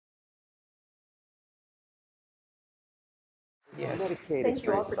Yes. Medicaid Thank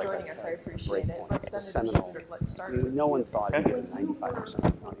you all for experience joining us. I appreciate it. It's a Representative seminal. Huberty, let's start with No one you. thought When it you were 95%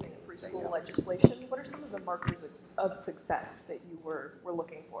 proposing preschool legislation, what are some of the markers of success that you were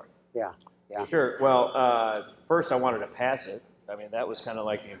looking for? Yeah. Sure. Well, first I wanted to pass it. I mean, that was kind of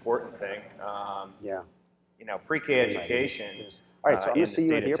like the important thing. You know, pre-K education All right, so I'm in gonna the see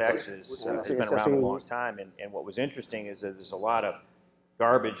you at state the of airport. Texas Yeah, has so- been so- around so- a long time. And what was interesting is that there's a lot of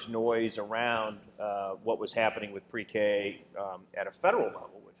garbage noise around what was happening with pre-K at a federal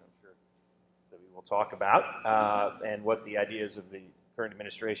level, which I'm sure that we will talk about, and what the ideas of the current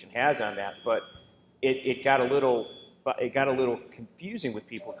administration has on that. But it got a little confusing with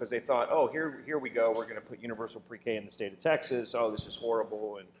people because they thought, oh, here we go, we're going to put universal pre-K in the state of Texas. Oh, this is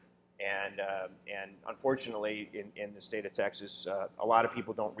horrible, and unfortunately, in the state of Texas, a lot of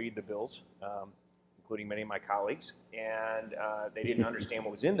people don't read the bills, including many of my colleagues, and they didn't understand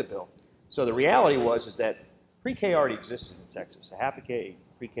what was in the bill. So the reality is that pre-K already existed in Texas. A half a K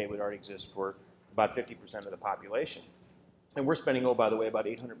pre-K would already exist for about 50% of the population, and we're spending, oh, by the way, about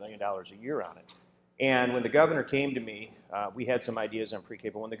 $800 million a year on it. And when the governor came to me, we had some ideas on pre-K,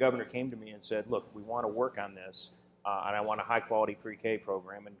 but when the governor came to me and said, look, we want to work on this, and I want a high-quality pre-K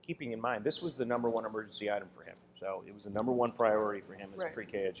program, and keeping in mind, this was the #1 emergency item for him. So it was the #1 priority for him is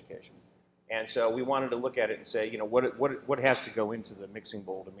pre-K education. And so we wanted to look at it and say, you know, what has to go into the mixing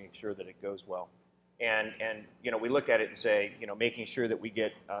bowl to make sure that it goes well. And you know, we look at it and say, you know, making sure that we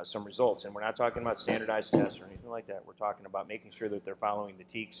get some results. And we're not talking about standardized tests or anything like that. We're talking about making sure that they're following the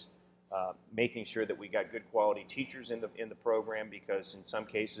TEKS, making sure that we got good quality teachers in the program, because in some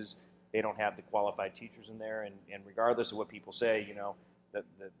cases they don't have the qualified teachers in there. And regardless of what people say, you know,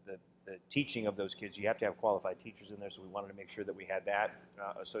 the teaching of those kids, you have to have qualified teachers in there. So we wanted to make sure that we had that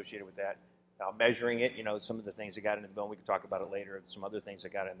associated with that. Measuring it, you know, some of the things that got in the bill, and we can talk about it later, some other things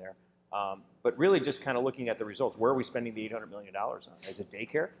that got in there. But really just kind of looking at the results. Where are we spending the $800 million on? Is it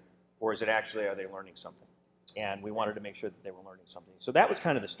daycare, or is it actually, are they learning something? And we wanted to make sure that they were learning something. So that was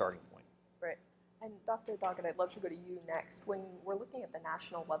kind of the starting point. Right. And Dr. Doggett, I'd love to go to you next. When we're looking at the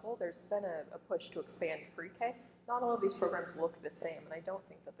national level, there's been a push to expand pre-K. Not all of these programs look the same, and I don't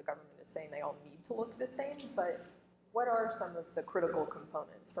think that the government is saying they all need to look the same, but what are some of the critical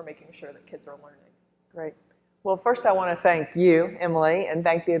components for making sure that kids are learning? Great. Well, first I want to thank you, Emily, and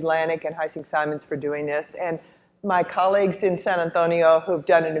thank the Atlantic and Heising-Simons for doing this, and my colleagues in San Antonio who've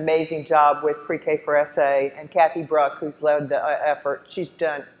done an amazing job with Pre-K for SA, and Kathy Bruck, who's led the effort. She's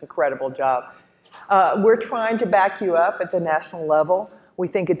done an incredible job. We're trying to back you up at the national level. We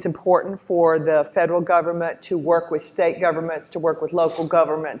think it's important for the federal government to work with state governments, to work with local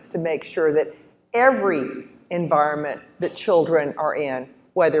governments, to make sure that every environment that children are in,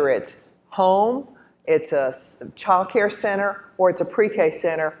 whether it's home, it's a child care center, or it's a pre-K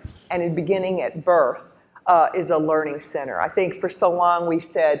center, and in beginning at birth is a learning center. I think for so long we've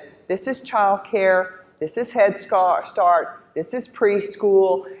said, this is child care, this is Head Start, this is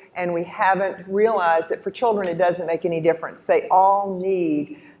preschool, and we haven't realized that for children it doesn't make any difference. They all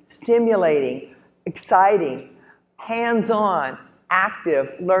need stimulating, exciting, hands-on,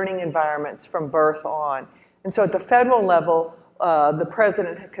 active learning environments from birth on. And so at the federal level, the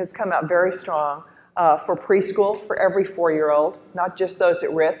president has come out very strong for preschool for every 4-year-old, not just those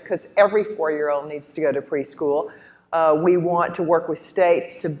at risk, because every 4-year-old needs to go to preschool. We want to work with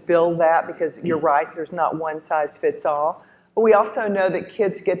states to build that, because you're right, there's not one size fits all. But we also know that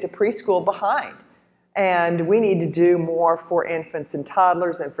kids get to preschool behind. And we need to do more for infants and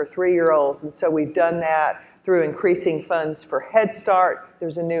toddlers and for 3-year-olds. And so we've done that through increasing funds for Head Start.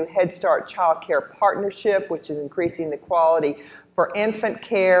 There's a new Head Start Child Care Partnership, which is increasing the quality for infant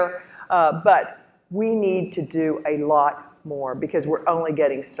care. But we need to do a lot more because we're only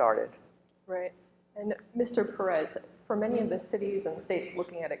getting started. Right. And Mr. Perez, for many of the cities and states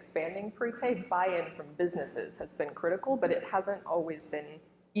looking at expanding pre-K, buy-in from businesses has been critical, but it hasn't always been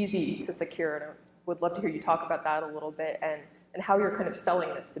easy to secure. And I would love to hear you talk about that a little bit and how you're kind of selling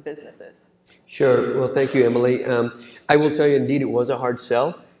this to businesses. Sure. Well, thank you, Emily. I will tell you, indeed, it was a hard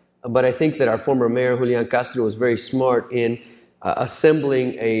sell, but I think that our former mayor, Julian Castro, was very smart in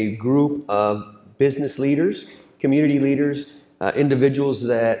assembling a group of business leaders, community leaders, individuals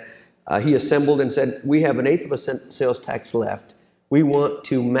that he assembled and said, we have 1/8% sales tax left. We want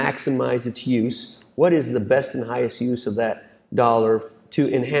to maximize its use. What is the best and highest use of that dollar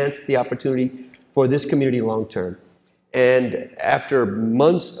to enhance the opportunity for this community long term? And after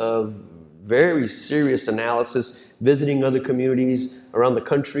months of very serious analysis, visiting other communities around the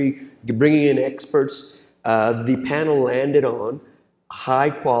country, bringing in experts, the panel landed on high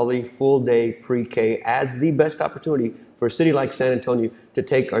quality, full day pre-K as the best opportunity for a city like San Antonio to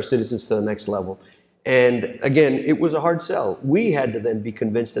take our citizens to the next level. And again, it was a hard sell. We had to then be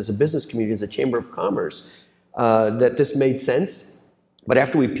convinced as a business community, as a Chamber of Commerce, that this made sense. But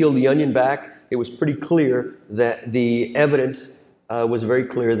after we peeled the onion back, it was pretty clear that the evidence was very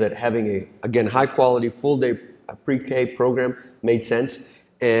clear that having a, again, high quality, full day pre-K program made sense.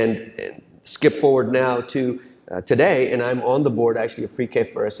 And skip forward now to today, and I'm on the board actually of Pre-K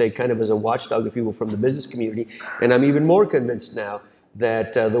for SA, kind of as a watchdog, if you will, from the business community. And I'm even more convinced now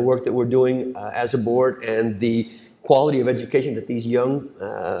that the work that we're doing as a board and the quality of education that these young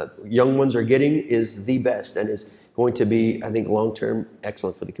ones are getting is the best and is going to be, I think, long-term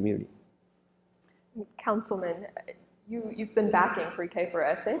excellent for the community. Councilman, you've been backing Pre-K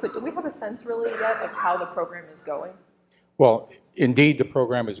for SA, but do we have a sense really yet of how the program is going? Well, indeed, the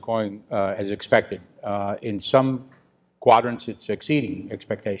program is going as expected. In some quadrants, it's exceeding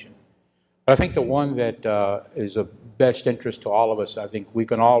expectation. But I think the one that is of best interest to all of us, I think we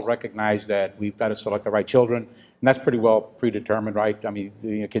can all recognize that we've got to select the right children, and that's pretty well predetermined, right? I mean,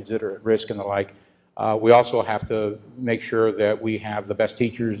 the kids that are at risk and the like. We also have to make sure that we have the best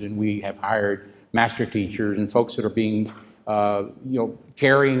teachers, and we have hired master teachers and folks that are being,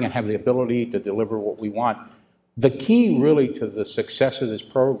 caring and have the ability to deliver what we want. The key really to the success of this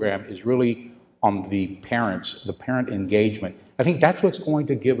program is really on the parents, the parent engagement. I think that's what's going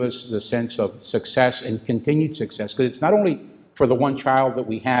to give us the sense of success and continued success, because it's not only for the one child that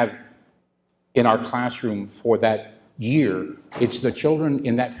we have in our classroom for that year, it's the children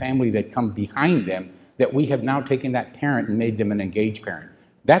in that family that come behind them that we have now taken that parent and made them an engaged parent.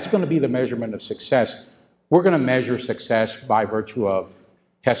 That's going to be the measurement of success. We're going to measure success by virtue of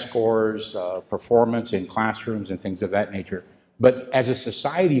test scores, performance in classrooms and things of that nature. But as a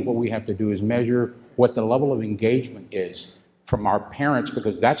society, what we have to do is measure what the level of engagement is from our parents,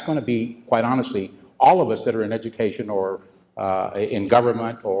 because that's going to be, quite honestly, all of us that are in education or in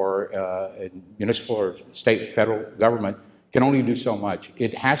government or in municipal or state, federal government can only do so much.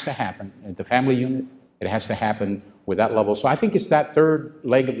 It has to happen at the family unit. It has to happen with that level. So I think it's that third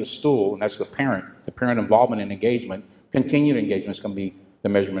leg of the stool, and that's the parent involvement and engagement. Continued engagement is going to be the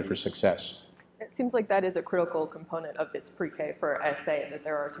measurement for success. It seems like that is a critical component of this Pre-K for SA, that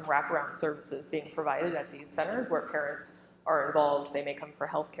there are some wraparound services being provided at these centers where parents are involved. They may come for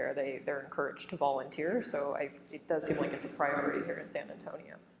healthcare. They're encouraged to volunteer. So it does seem like it's a priority here in San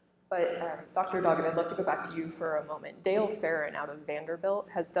Antonio. But Dr. Doggett, I'd love to go back to you for a moment. Dale Farron out of Vanderbilt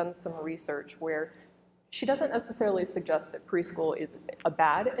has done some research where she doesn't necessarily suggest that preschool is a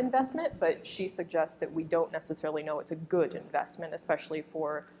bad investment, but she suggests that we don't necessarily know it's a good investment, especially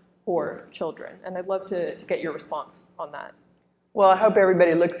for poor children. And I'd love to get your response on that. Well, I hope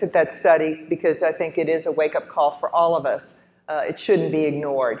everybody looks at that study, because I think it is a wake-up call for all of us. It shouldn't be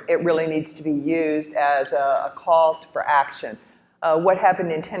ignored. It really needs to be used as a call for action. What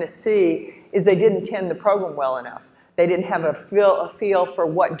happened in Tennessee is they didn't tend the program well enough. They didn't have a feel for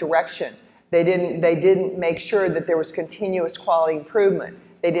what direction. They didn't make sure that there was continuous quality improvement.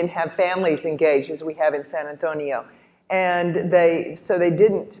 They didn't have families engaged as we have in San Antonio. And so they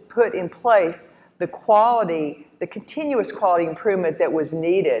didn't put in place the continuous quality improvement that was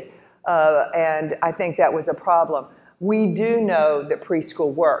needed. And I think that was a problem. We do know that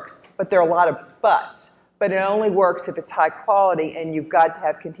preschool works, but there are a lot of buts. But it only works if it's high quality, and you've got to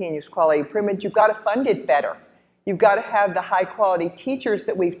have continuous quality improvement. You've got to fund it better. You've got to have the high quality teachers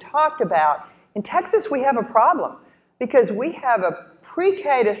that we've talked about. In Texas, we have a problem because we have a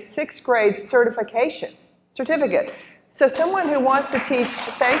pre-K to 6th grade certificate. So someone who wants to teach,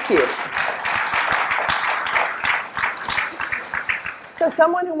 thank you. So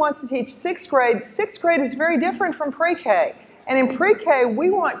someone who wants to teach 6th grade is very different from pre-K. And in pre-K, we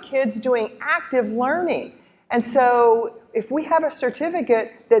want kids doing active learning. And so if we have a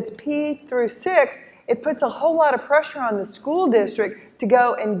certificate that's P through 6, it puts a whole lot of pressure on the school district to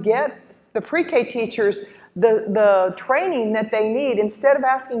go and get the pre-K teachers the training that they need, instead of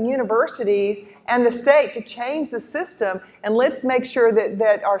asking universities and the state to change the system. And let's make sure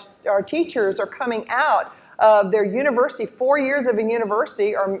that our teachers are coming out of their university, 4 years of a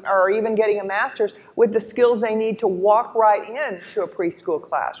university, or even getting a master's, with the skills they need to walk right into a preschool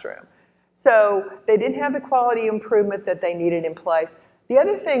classroom. So they didn't have the quality improvement that they needed in place. The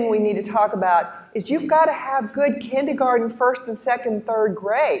other thing we need to talk about is you've got to have good kindergarten, 1st and 2nd, 3rd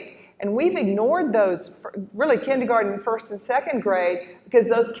grade. And we've ignored those, really kindergarten, 1st and 2nd grade, because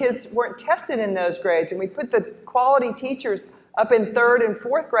those kids weren't tested in those grades. And we put the quality teachers up in 3rd and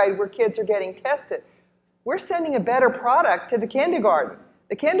 4th grade where kids are getting tested. We're sending a better product to the kindergarten.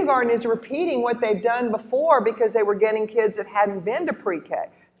 The kindergarten is repeating what they've done before because they were getting kids that hadn't been to pre-K.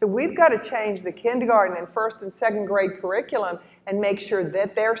 So we've got to change the kindergarten and first and second grade curriculum and make sure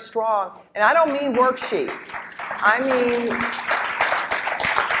that they're strong. And I don't mean worksheets. I mean,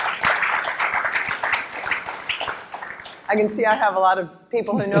 I can see I have a lot of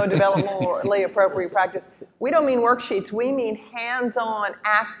people who know developmentally appropriate practice. We don't mean worksheets. We mean hands-on,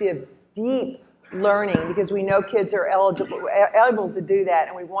 active, deep learning, because we know kids are able to do that,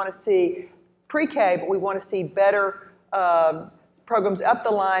 and we want to see pre-K, but we want to see better programs up the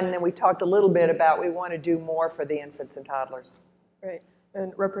line, and then we talked a little bit about we want to do more for the infants and toddlers. Right.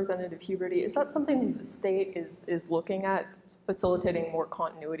 And Representative Huberty, is that something the state is looking at, facilitating more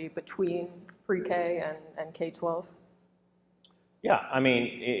continuity between pre-K and K-12? Yeah, I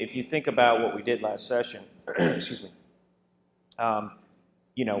mean, if you think about what we did last session, excuse me,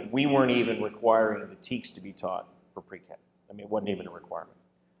 you know, we weren't even requiring the TEKS to be taught for pre-K. I mean, it wasn't even a requirement.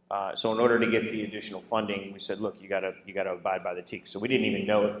 So in order to get the additional funding, we said, look, you gotta abide by the TEKS. So we didn't even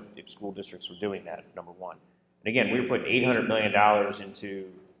know if school districts were doing that, number one. And again, we were putting $800 million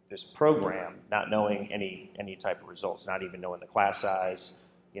into this program, not knowing any type of results, not even knowing the class size.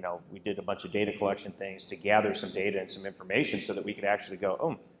 You know, we did a bunch of data collection things to gather some data and some information so that we could actually go,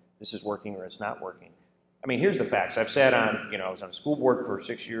 oh, this is working or it's not working. I mean, here's the facts. I've sat on, you know, I was on a school board for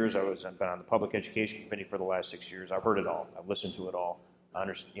 6 years. I've been on the public education committee for the last 6 years. I've heard it all. I've listened to it all. I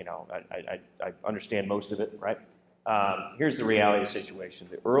understand most of it, right? Here's the reality of the situation.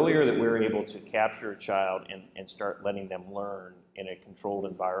 The earlier that we're able to capture a child and start letting them learn in a controlled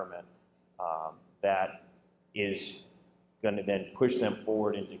environment, that is going to then push them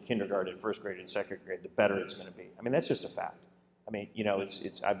forward into kindergarten, first grade, and second grade, the better it's going to be. I mean, that's just a fact. I mean, you know,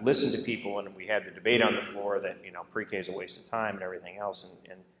 I've listened to people, and we had the debate on the floor that, you know, pre-K is a waste of time and everything else,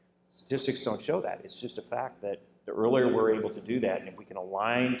 and statistics don't show that. It's just a fact that the earlier we're able to do that, and if we can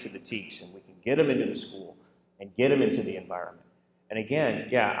align to the TEKS and we can get them into the school and get them into the environment. And again,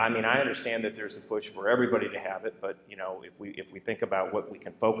 yeah, I mean, I understand that there's the push for everybody to have it, but, you know, if we think about what we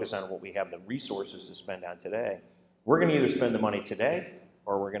can focus on, what we have the resources to spend on today, we're going to either spend the money today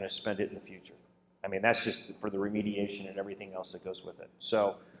or we're going to spend it in the future. I mean, that's just for the remediation and everything else that goes with it.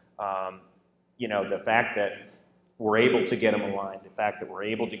 So, you know, the fact that we're able to get them aligned, the fact that we're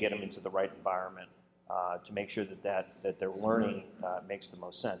able to get them into the right environment to make sure that their learning makes the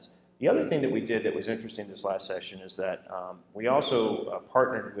most sense. The other thing that we did that was interesting this last session is that we also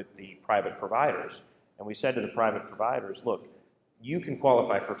partnered with the private providers, and we said to the private providers, look, you can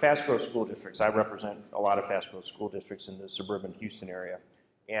qualify for fast growth school districts. I represent a lot of fast growth school districts in the suburban Houston area.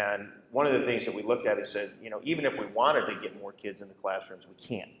 And one of the things that we looked at is said, you know, even if we wanted to get more kids in the classrooms, we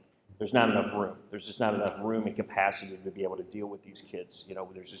can't. There's not enough room. There's just not enough room and capacity to be able to deal with these kids. You know,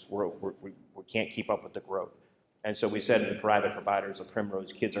 there's just, we can't keep up with the growth. And so we said to the private providers, the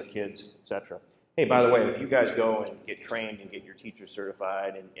Primrose, kids are kids, et cetera. Hey, by the way, if you guys go and get trained and get your teachers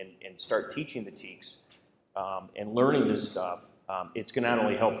certified and start teaching the TEKS and learning this stuff, it's going to not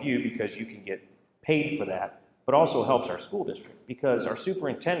only help you because you can get paid for that, but also helps our school district because our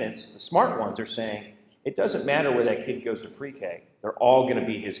superintendents, the smart ones, are saying it doesn't matter where that kid goes to pre-K, they're all going to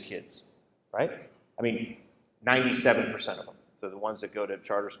be his kids, right? I mean, 97% of them. So the ones that go to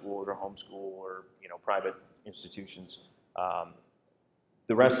charter school or homeschool or, you know, private institutions,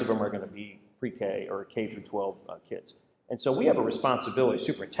 the rest of them are going to be pre-K or K through 12 kids. And so we have a responsibility,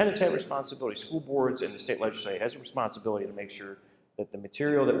 superintendents have a responsibility, school boards and the state legislature has a responsibility to make sure that the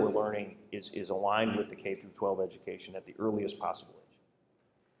material that we're learning is aligned with the K through 12 education at the earliest possible age.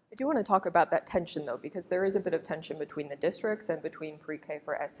 I do want to talk about that tension, though, because there is a bit of tension between the districts and between pre-K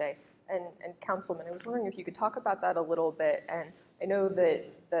for SA. And Councilman, I was wondering if you could talk about that a little bit. And I know that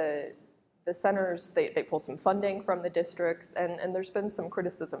the centers, they pull some funding from the districts, and there's been some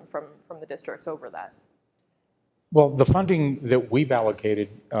criticism from the districts over that. Well, the funding that we've allocated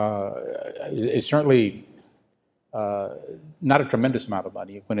is certainly not a tremendous amount of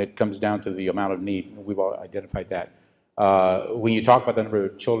money when it comes down to the amount of need. We've all identified that. When you talk about the number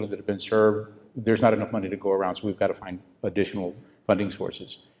of children that have been served, there's not enough money to go around, so we've got to find additional funding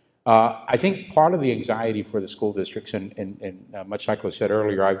sources. I think part of the anxiety for the school districts, and much like was said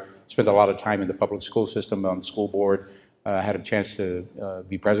earlier, I've spent a lot of time in the public school system on the school board. I had a chance to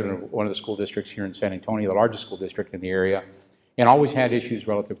be president of one of the school districts here in San Antonio, the largest school district in the area, and always had issues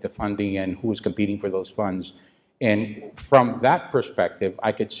relative to funding and who was competing for those funds. And from that perspective,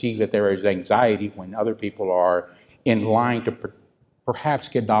 I could see that there is anxiety when other people are in line to perhaps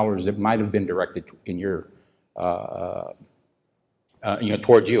get dollars that might have been directed in your,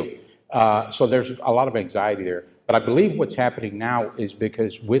 towards you. So there's a lot of anxiety there. But I believe what's happening now is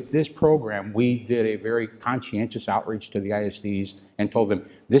because with this program, we did a very conscientious outreach to the ISDs and told them,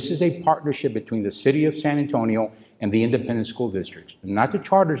 this is a partnership between the city of San Antonio and the independent school districts. Not the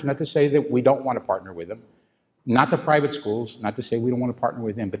charters, not to say that we don't want to partner with them, not the private schools, not to say we don't want to partner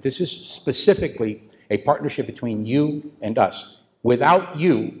with them, but this is specifically a partnership between you and us. Without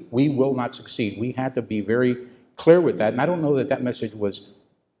you, we will not succeed. We had to be very clear with that, and I don't know that that message was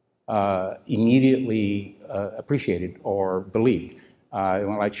immediately appreciated or believed.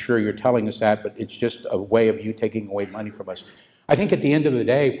 I'm like, sure, you're telling us that, but it's just a way of you taking away money from us. I think at the end of the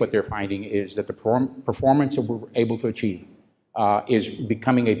day, what they're finding is that the performance that we're able to achieve is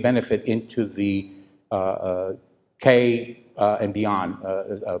becoming a benefit into the K and beyond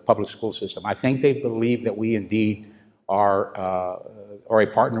public school system. I think they believe that we indeed are a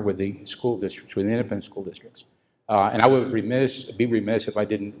partner with the school districts, with the independent school districts. And I would be remiss if I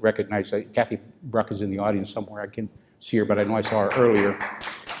didn't recognize Kathy Bruck is in the audience somewhere. I can see her, but I know I saw her earlier.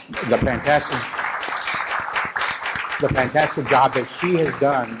 The fantastic job that she has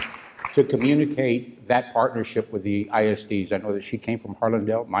done to communicate that partnership with the ISDs. I know that she came from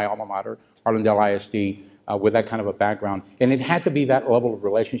Harlandale, my alma mater, Harlandale ISD, with that kind of a background. And it had to be that level of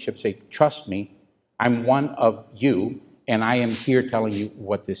relationship, say, trust me, I'm one of you, and I am here telling you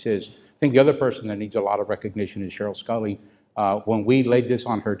what this is. I think the other person that needs a lot of recognition is Cheryl Scully. When we laid this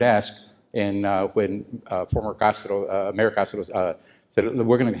on her desk, and when former Mayor Castro said,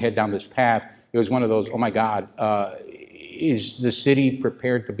 we're going to head down this path, it was one of those, oh my God, is the city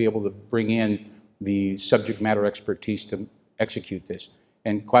prepared to be able to bring in the subject matter expertise to execute this?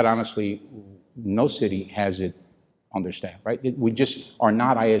 And quite honestly, no city has it on their staff, right? We just are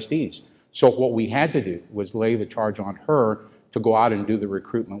not ISDs. So what we had to do was lay the charge on her to go out and do the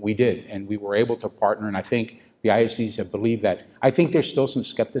recruitment. We did, and we were able to partner, and I think the ISDs have believed that. I think there's still some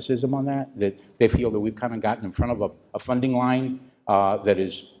skepticism on that they feel that we've kind of gotten in front of a funding line that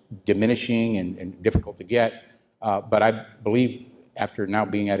is diminishing and difficult to get. But I believe, after now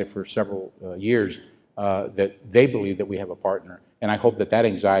being at it for several years, that they believe that we have a partner. And I hope that that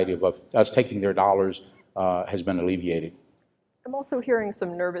anxiety of us taking their dollars has been alleviated. I'm also hearing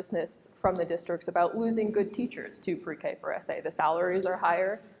some nervousness from the districts about losing good teachers to pre-K for SA. The salaries are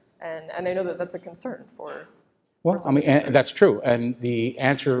higher, and I know that that's a concern for. Well, I mean, and that's true. And the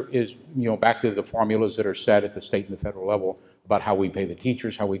answer is, back to the formulas that are set at the state and the federal level about how we pay the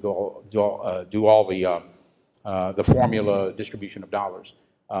teachers, how we go do all the formula distribution of dollars.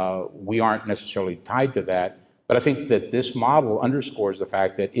 We aren't necessarily tied to that, but I think that this model underscores the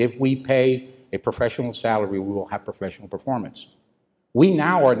fact that if we pay a professional salary, we will have professional performance. We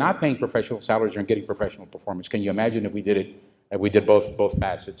now are not paying professional salaries and getting professional performance. Can you imagine if we did it? If we did both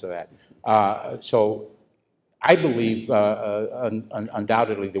facets of that. So I believe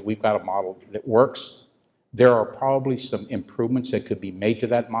undoubtedly that we've got a model that works. There are probably some improvements that could be made to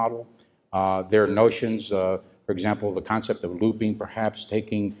that model. There are notions, for example, the concept of looping, perhaps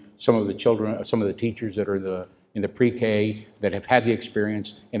taking some of the children, some of the teachers that are in the pre-K that have had the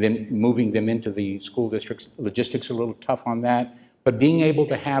experience and then moving them into the school districts. Logistics are a little tough on that, but being able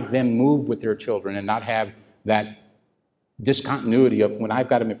to have them move with their children and not have that discontinuity of when I've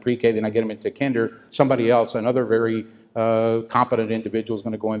got them in pre-K, then I get them into kinder, somebody else, another very competent individual is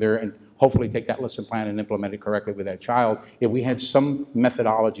going to go in there and hopefully take that lesson plan and implement it correctly with that child. If we had some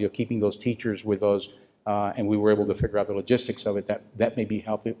methodology of keeping those teachers with those and we were able to figure out the logistics of it, that may be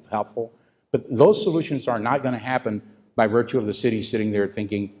helpful. But those solutions are not going to happen by virtue of the city sitting there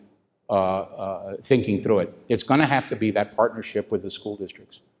thinking through it. It's going to have to be that partnership with the school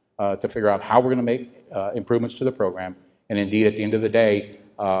districts to figure out how we're going to make improvements to the program. And indeed, at the end of the day,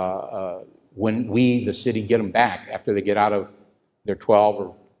 when we, the city, get them back after they get out of their 12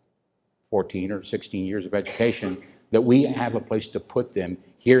 or 14 or 16 years of education, that we have a place to put them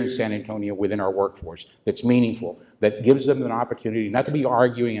here in San Antonio within our workforce that's meaningful, that gives them an opportunity not to be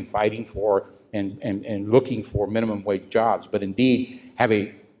arguing and fighting for and looking for minimum wage jobs, but indeed have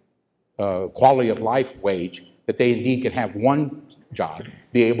a quality of life wage that they indeed can have one job,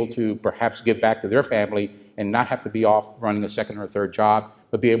 be able to perhaps give back to their family and not have to be off running a second or third job,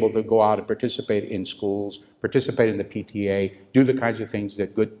 but be able to go out and participate in schools, participate in the PTA, do the kinds of things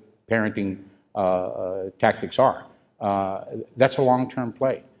that good parenting tactics are. That's a long-term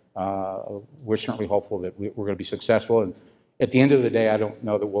play. We're certainly hopeful that we're going to be successful. And at the end of the day, I don't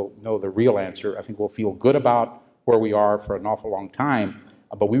know that we'll know the real answer. I think we'll feel good about where we are for an awful long time,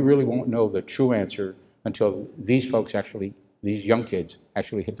 but we really won't know the true answer until these folks actually, these young kids,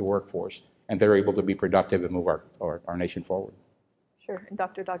 actually hit the workforce and they're able to be productive and move our nation forward. Sure. And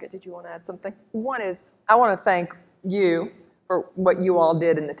Dr. Doggett, did you want to add something? One is, I want to thank you for what you all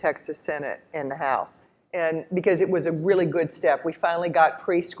did in the Texas Senate and the House. and because it was a really good step. We finally got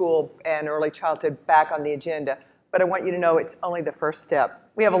preschool and early childhood back on the agenda. But I want you to know it's only the first step.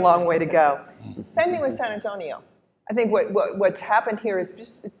 We have a long way to go. Same thing with San Antonio. I think what's happened here is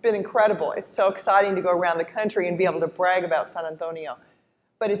just, it's been incredible. It's so exciting to go around the country and be able to brag about San Antonio.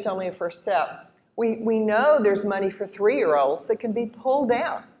 But it's only a first step. We know there's money for 3-year-olds that can be pulled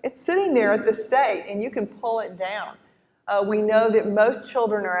down. It's sitting there at the state, and you can pull it down. We know that most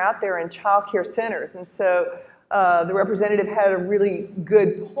children are out there in child care centers, and so the representative had a really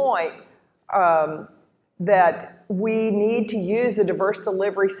good point that we need to use a diverse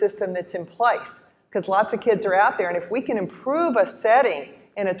delivery system that's in place, because lots of kids are out there, and if we can improve a setting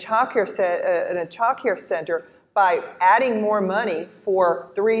in a child care center by adding more money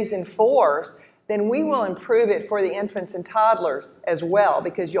for 3s and 4s, then we will improve it for the infants and toddlers as well,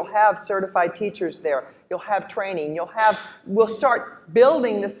 because you'll have certified teachers there, you'll have training, we'll start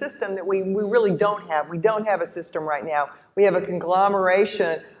building the system that we really don't have. We don't have a system right now. We have a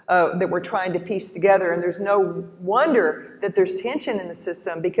conglomeration that we're trying to piece together, and there's no wonder that there's tension in the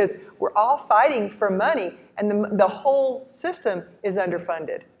system, because we're all fighting for money, and the whole system is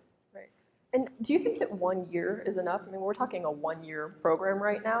underfunded. Right. And do you think that 1 year is enough? I mean, we're talking a 1-year program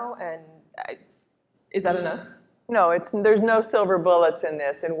right now, and is that enough? No, there's no silver bullets in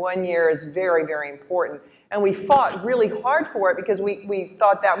this, and 1 year is very, very important. And we fought really hard for it because we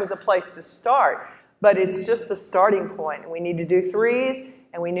thought that was a place to start, but it's just a starting point. We need to do 3s,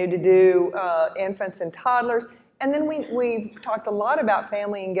 and we need to do infants and toddlers, and then we talked a lot about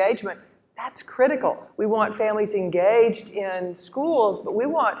family engagement. That's critical. We want families engaged in schools, but we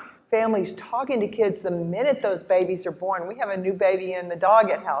want families talking to kids the minute those babies are born. We have a new baby in the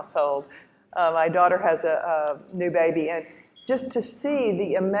Doggett household. My daughter has a new baby, and just to see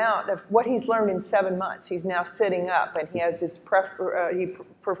the amount of what he's learned in 7 months. He's now sitting up, and he has his he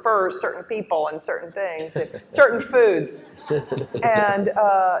prefers certain people and certain things, and certain foods. And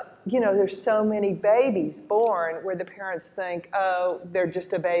you know, there's so many babies born where the parents think, oh, they're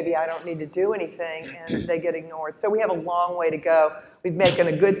just a baby, I don't need to do anything, and they get ignored. So we have a long way to go. We've taken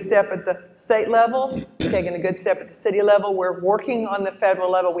a good step at the state level, we've taken a good step at the city level, we're working on the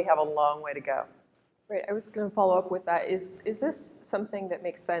federal level, we have a long way to go. Right, I was going to follow up with that. Is this something that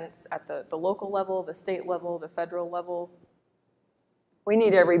makes sense at the local level, the state level, the federal level? We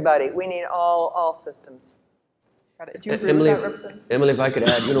need everybody. We need all systems. Got it. Do you agree with that, Representative? Emily, if I could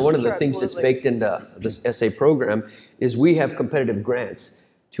add, you know, one of the Sure, things that's absolutely. baked into this SA program is we have competitive grants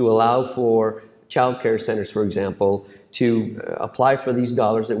to allow for child care centers, for example, to apply for these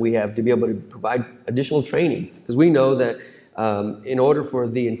dollars that we have to be able to provide additional training. Because we know that in order for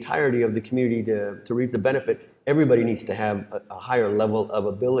the entirety of the community to reap the benefit, everybody needs to have a higher level of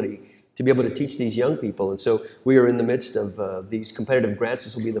ability to be able to teach these young people. And so we are in the midst of these competitive grants.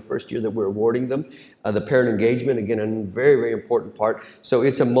 This will be the first year that we're awarding them. The parent engagement, again, a very, very important part. So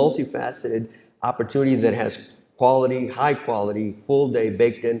it's a multifaceted opportunity that has quality, high quality, full day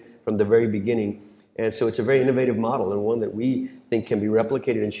baked in from the very beginning. And so it's a very innovative model, and one that we think can be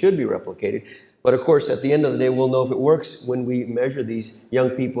replicated and should be replicated. But of course, at the end of the day, we'll know if it works when we measure these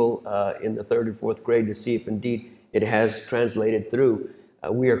young people in the 3rd and 4th grade to see if indeed it has translated through.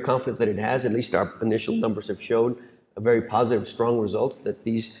 We are confident that it has. At least our initial numbers have showed very positive, strong results, that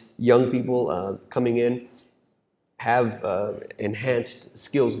these young people coming in have enhanced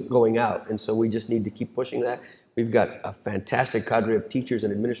skills going out. And so we just need to keep pushing that. We've got a fantastic cadre of teachers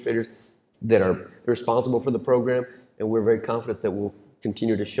and administrators that are responsible for the program, and we're very confident that we'll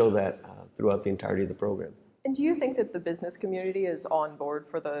continue to show that throughout the entirety of the program. And do you think that the business community is on board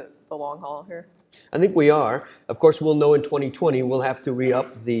for the long haul here? I think we are. Of course, we'll know in 2020. We'll have to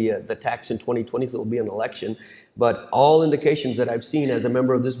re-up the tax in 2020, so it'll be an election. But all indications that I've seen as a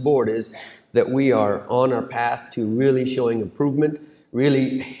member of this board is that we are on our path to really showing improvement,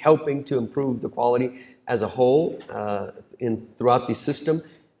 really helping to improve the quality as a whole throughout the system,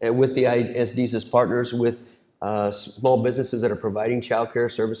 with the ISDs as partners, with small businesses that are providing child care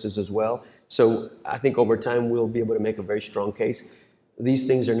services as well. So I think over time we'll be able to make a very strong case. These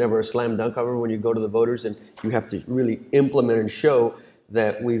things are never a slam dunk, however, when you go to the voters, and you have to really implement and show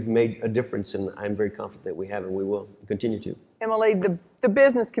that we've made a difference, and I'm very confident that we have, and we will continue to. Emily, the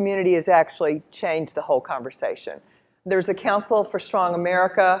business community has actually changed the whole conversation. There's a Council for Strong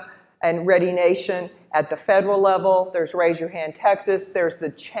America and Ready Nation at the federal level. There's Raise Your Hand Texas. There's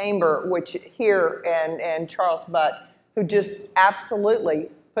the Chamber, which here, and Charles Butt, who just absolutely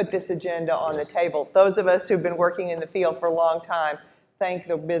put this agenda on the table. Those of us who've been working in the field for a long time thank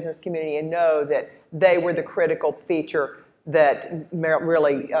the business community and know that they were the critical feature that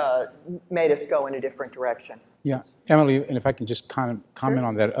really made us go in a different direction. Yeah, Emily, and if I can just comment Sure.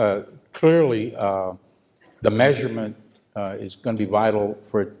 on that, clearly the measurement is going to be vital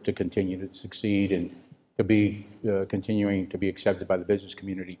for it to continue to succeed and to be continuing to be accepted by the business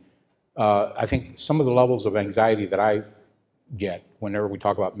community. I think some of the levels of anxiety that I get whenever we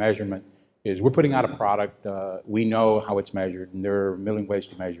talk about measurement is we're putting out a product, we know how it's measured, and there are a million ways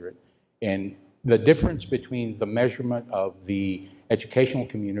to measure it. And the difference between the measurement of the educational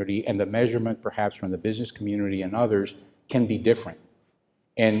community and the measurement perhaps from the business community and others can be different.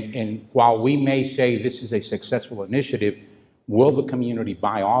 And while we may say this is a successful initiative, will the community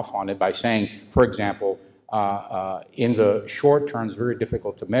buy off on it by saying, for example, in the short term, it's very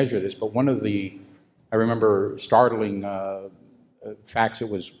difficult to measure this, but one of the, I remember, startling facts that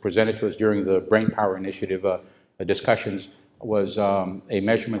was presented to us during the Brain Power Initiative discussions was a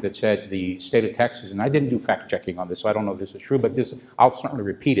measurement that said the state of Texas, and I didn't do fact checking on this, so I don't know if this is true, but this, I'll certainly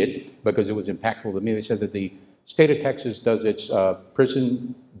repeat it because it was impactful to me. They said that the state of Texas does its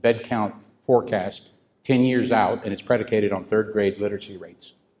prison bed count forecast 10 years out, and it's predicated on third grade literacy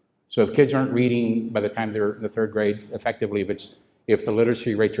rates. So if kids aren't reading by the time they're in the third grade, effectively, if the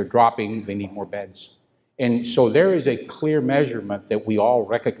literacy rates are dropping, they need more beds. And so there is a clear measurement that we all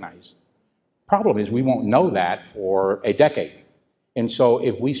recognize. Problem is we won't know that for a decade. And so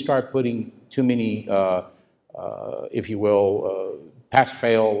if we start putting too many, if you will,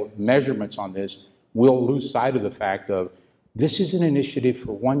 pass-fail measurements on this, we'll lose sight of the fact of this is an initiative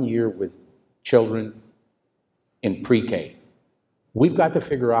for 1 year with children in pre-K. We've got to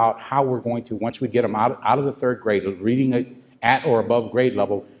figure out how we're going to, once we get them out of the third grade, reading it at or above grade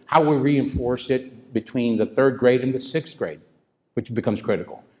level, how we reinforce it between the third grade and the sixth grade, which becomes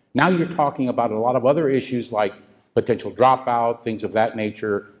critical. Now you're talking about a lot of other issues like potential dropout, things of that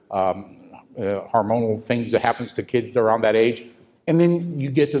nature, hormonal things that happens to kids around that age. And then you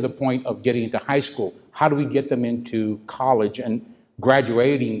get to the point of getting into high school. How do we get them into college and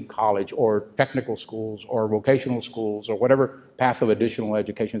graduating college or technical schools or vocational schools or whatever path of additional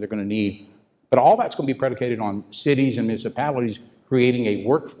education they're going to need? But all that's going to be predicated on cities and municipalities creating a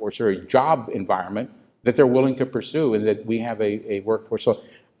workforce or a job environment that they're willing to pursue and that we have a workforce. So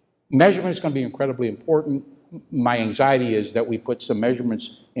measurement is going to be incredibly important. My anxiety is that we put some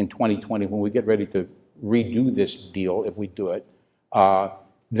measurements in 2020 when we get ready to redo this deal, if we do it,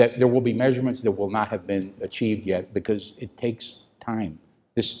 that there will be measurements that will not have been achieved yet because it takes time.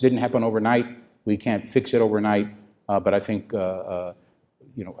 This didn't happen overnight. We can't fix it overnight, but I think, I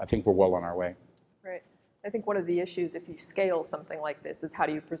think we're well on our way. Right. I think one of the issues if you scale something like this is how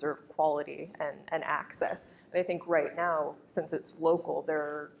do you preserve quality and access. And I think right now, since it's local, there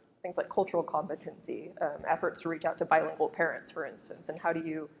are things like cultural competency, efforts to reach out to bilingual parents, for instance, and how do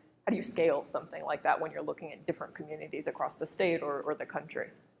you scale something like that when you're looking at different communities across the state or the country?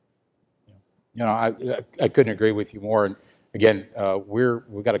 You know, I couldn't agree with you more. And again,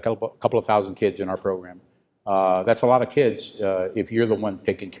 we've got a couple of thousand kids in our program. That's a lot of kids if you're the one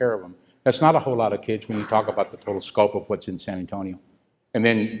taking care of them. That's not a whole lot of kids when you talk about the total scope of what's in San Antonio. And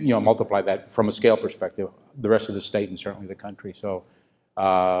then, multiply that from a scale perspective, the rest of the state and certainly the country. So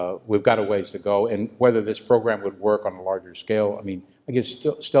we've got a ways to go. And whether this program would work on a larger scale, I mean, I guess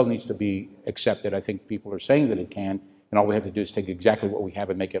still needs to be accepted. I think people are saying that it can, and all we have to do is take exactly what we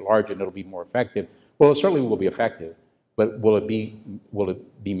have and make it larger, and it'll be more effective. Well, it certainly will be effective, but will it be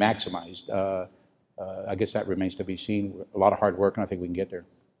maximized? I guess that remains to be seen. A lot of hard work, and I think we can get there.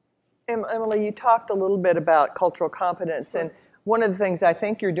 Emily, you talked a little bit about cultural competence, and one of the things I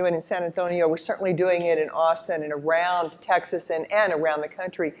think you're doing in San Antonio, we're certainly doing it in Austin and around Texas and around the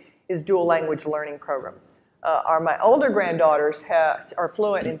country, is dual language learning programs. My older granddaughters are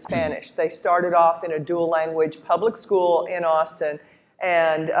fluent in Spanish. They started off in a dual language public school in Austin,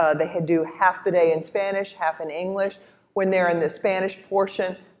 and they had do half the day in Spanish, half in English. When they're in the Spanish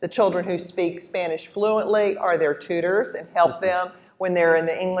portion, the children who speak Spanish fluently are their tutors and help them. When they're in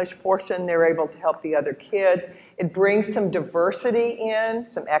the English portion, they're able to help the other kids. It brings some diversity in,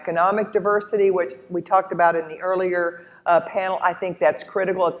 some economic diversity, which we talked about in the earlier panel. I think that's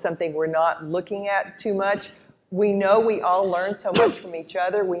critical. It's something we're not looking at too much. We know we all learn so much from each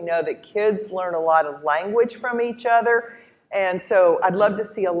other. We know that kids learn a lot of language from each other. And so I'd love to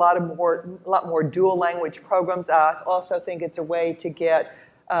see a lot more dual language programs. I also think it's a way to get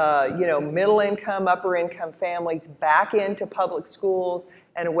middle income, upper income families back into public schools,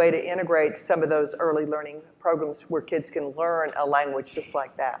 and a way to integrate some of those early learning programs where kids can learn a language just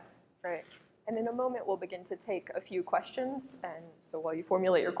like that. Right. And in a moment, we'll begin to take a few questions. And so while you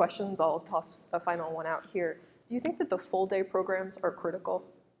formulate your questions, I'll toss a final one out here. Do you think that the full day programs are critical?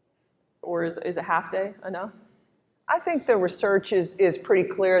 Or is a half day enough? I think the research is pretty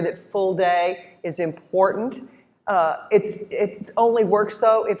clear that full day is important. It only works,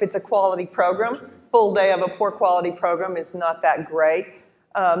 though, if it's a quality program. full day of a poor quality program is not that great.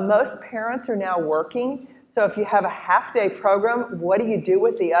 Most parents are now working, so if you have a half-day program, what do you do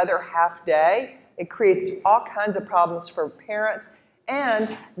with the other half day? It creates all kinds of problems for parents,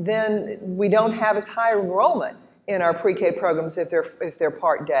 and then we don't have as high enrollment in our pre-K programs if they're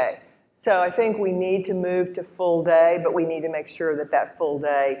part day. So I think we need to move to full day, but we need to make sure that that full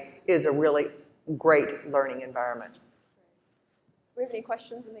day is a really great learning environment. Do we have any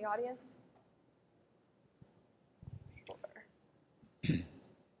questions in the audience?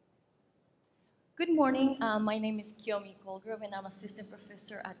 Good morning. My name is Kyomi Colgrove, and I'm assistant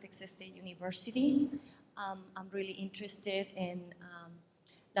professor at Texas State University. I'm really interested in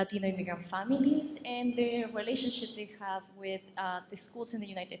Latino immigrant families and the relationship they have with the schools in the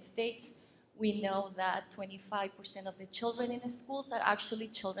United States. We know that 25% of the children in the schools are actually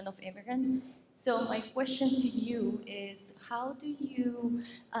children of immigrants. So my question to you is, how do you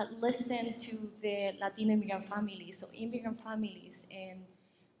listen to the Latino immigrant families, or immigrant families, and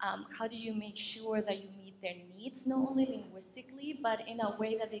how do you make sure that you meet their needs, not only linguistically, but in a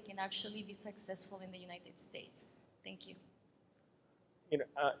way that they can actually be successful in the United States? Thank you. You know,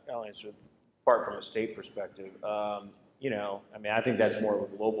 I'll answer apart from a state perspective. You know, I mean, I think that's more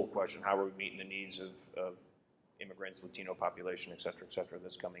of a global question. How are we meeting the needs of immigrants, Latino population, et cetera,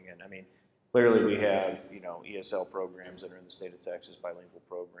 that's coming in? I mean, clearly we have, you know, ESL programs that are in the state of Texas, bilingual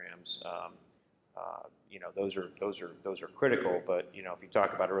programs. You know, those are critical. But you know, if you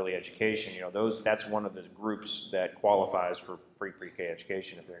talk about early education, you know, that's one of the groups that qualifies for pre-K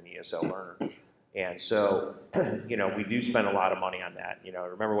education if they're an ESL learner. And so, you know, we do spend a lot of money on that. You know,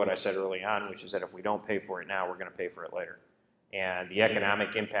 remember what I said early on, which is that if we don't pay for it now, we're going to pay for it later. And the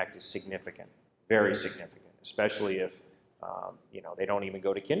economic impact is significant, very significant, especially if, you know, they don't even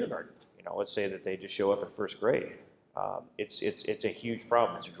go to kindergarten. You know, let's say that they just show up in first grade. It's a huge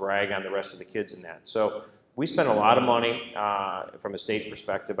problem. It's a drag on the rest of the kids in that. So we spend a lot of money from a state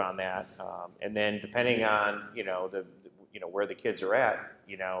perspective on that. And then depending on, you know, where the kids are at,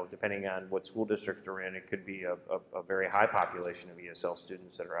 you know, depending on what school district they're in, it could be a very high population of ESL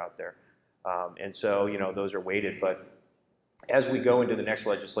students that are out there. And so, you know, those are weighted. But as we go into the next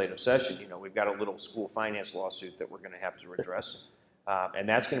legislative session, you know, we've got a little school finance lawsuit that we're going to have to address. And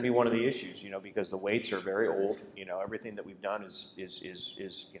that's going to be one of the issues, you know, because the weights are very old. You know, everything that we've done is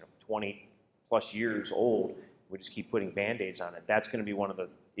you know, 20 plus years old. We just keep putting Band-Aids on it. That's going to be one of the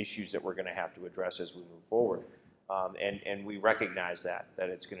issues that we're going to have to address as we move forward. And we recognize that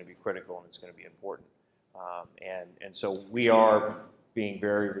it's going to be critical and it's going to be important. And so we are being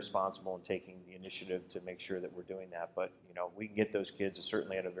very responsible and taking the initiative to make sure that we're doing that. But, you know, we can get those kids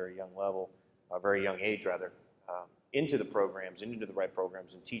certainly at a very young level, a very young age rather, into the programs, into the right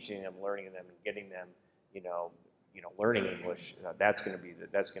programs, and teaching them, learning them, and getting them, you know, learning English. That's going to be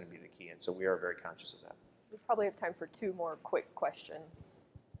the key. And so we are very conscious of that. We probably have time for 2 more quick questions.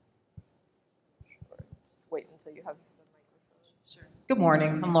 Just wait until you have the microphone. Sure. Good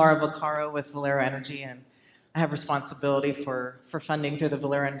morning. I'm Laura Vaccaro with Valero Energy, and I have responsibility for funding through the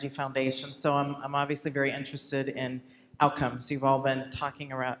Valero Energy Foundation. So I'm obviously very interested in outcomes. You've all been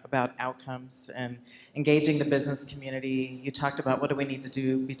talking about outcomes and engaging the business community. You talked about what do we need to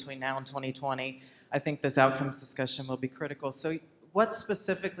do between now and 2020. I think this outcomes discussion will be critical. So what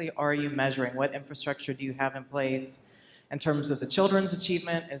specifically are you measuring? What infrastructure do you have in place in terms of the children's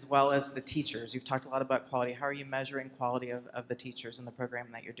achievement as well as the teachers? You've talked a lot about quality. How are you measuring quality of the teachers in the program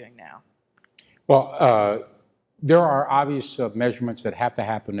that you're doing now? Well, there are obvious measurements that have to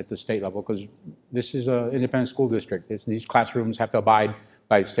happen at the state level because this is an independent school district. These classrooms have to abide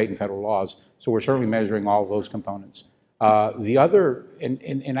by state and federal laws. So we're certainly measuring all of those components. The other,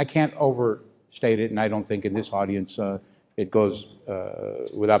 and I can't overstate it, and I don't think in this audience it goes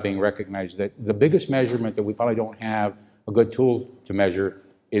without being recognized, that the biggest measurement that we probably don't have a good tool to measure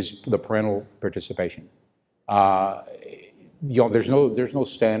is the parental participation. You know, there's no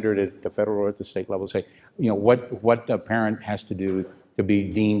standard at the federal or at the state level say, you know, what a parent has to do to be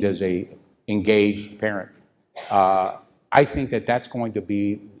deemed as a engaged parent. I think that that's going to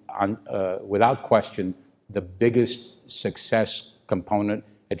be, without question, the biggest success component.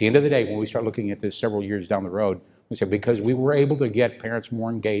 At the end of the day, when we start looking at this several years down the road, we say because we were able to get parents more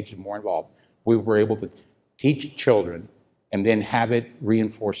engaged and more involved, we were able to teach children and then have it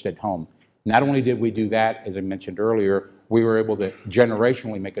reinforced at home. Not only did we do that, as I mentioned earlier, we were able to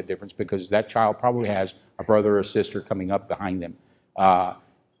generationally make a difference because that child probably has a brother or sister coming up behind them. I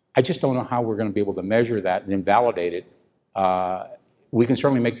just don't know how we're going to be able to measure that and then validate it. We can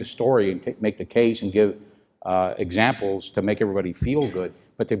certainly make the story and make the case and give examples to make everybody feel good,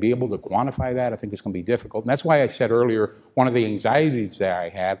 But to be able to quantify that, I think is going to be difficult. And that's why I said earlier, one of the anxieties that I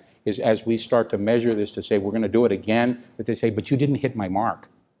have is as we start to measure this to say we're going to do it again, that they say, but you didn't hit my mark.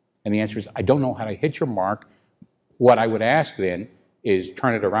 And the answer is, I don't know how to hit your mark. What I would ask then is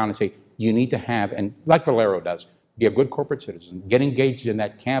turn it around and say, you need to have, and like Valero does, be a good corporate citizen, get engaged in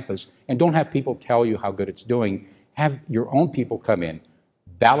that campus, and don't have people tell you how good it's doing. Have your own people come in,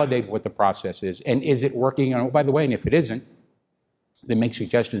 validate what the process is, and is it working? And oh, by the way, and if it isn't, then make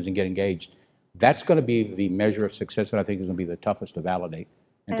suggestions and get engaged. That's going to be the measure of success that I think is going to be the toughest to validate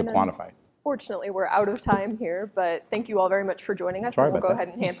and to quantify. Fortunately, we're out of time here, but thank you all very much for joining us. Sorry and we'll go about that.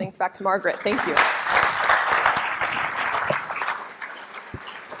 ahead and hand things back to Margaret. Thank you.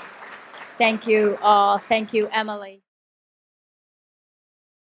 Thank you, Emily.